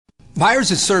Byers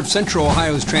has served Central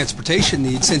Ohio's transportation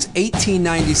needs since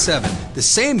 1897, the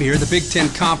same year the Big Ten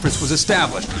Conference was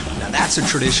established. Now that's a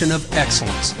tradition of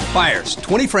excellence. Byers,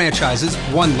 20 franchises,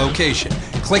 one location.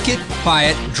 Click it, buy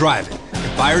it, drive it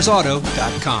at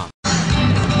ByersAuto.com.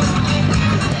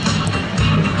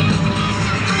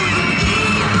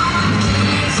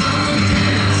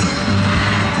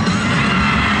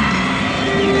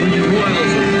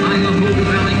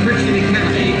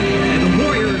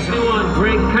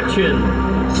 The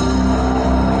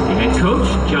head coach,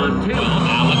 John Taylor.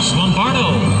 Alex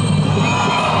Lombardo.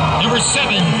 Number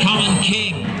 7, Colin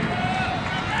King.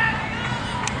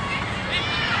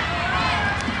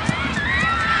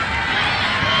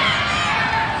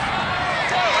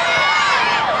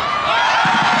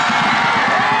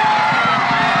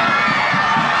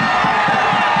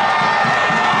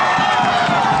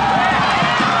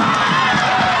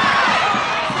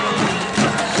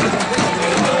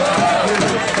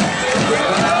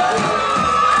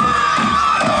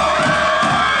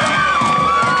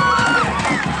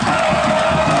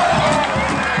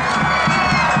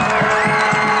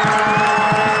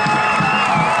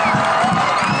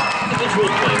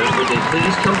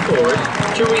 Please come forward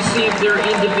to receive their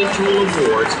individual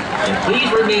awards, and please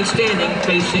remain standing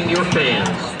facing your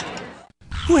fans.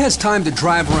 Who has time to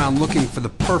drive around looking for the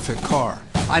perfect car?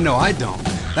 I know I don't.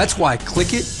 That's why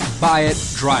click it, buy it,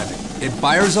 drive it at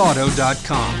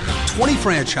ByersAuto.com. 20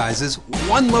 franchises,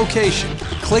 one location.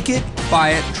 Click it, buy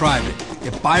it, drive it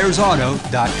at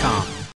ByersAuto.com.